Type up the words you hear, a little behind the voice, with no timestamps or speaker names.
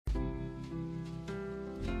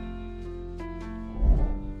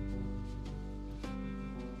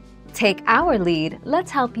Take our lead, let's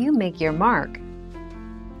help you make your mark.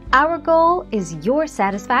 Our goal is your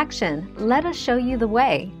satisfaction. Let us show you the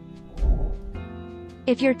way.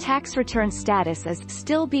 If your tax return status is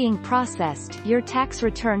still being processed, your tax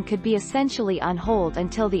return could be essentially on hold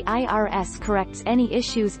until the IRS corrects any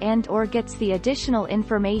issues and/or gets the additional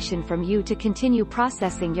information from you to continue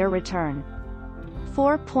processing your return.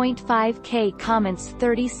 4.5K comments,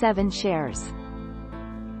 37 shares.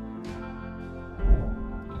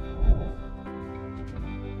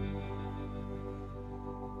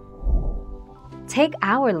 Take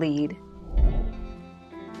our lead.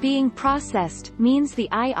 Being processed means the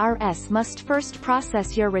IRS must first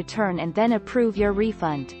process your return and then approve your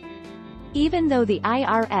refund. Even though the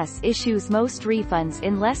IRS issues most refunds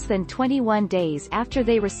in less than 21 days after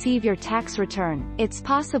they receive your tax return, it's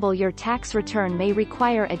possible your tax return may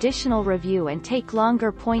require additional review and take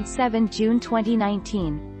longer. 7 June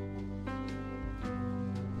 2019.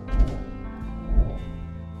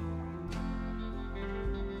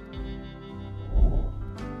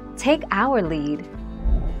 Take our lead.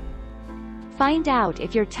 Find out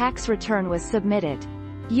if your tax return was submitted.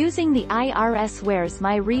 Using the IRS Where's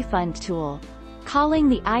My Refund tool. Calling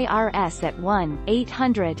the IRS at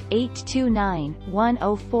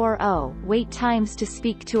 1-800-829-1040. Wait times to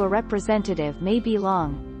speak to a representative may be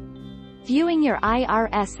long. Viewing your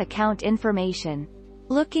IRS account information.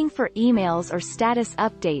 Looking for emails or status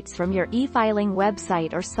updates from your e-filing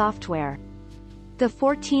website or software. The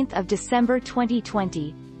 14th of December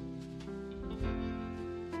 2020.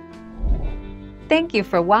 Thank you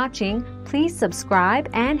for watching. Please subscribe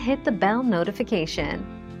and hit the bell notification.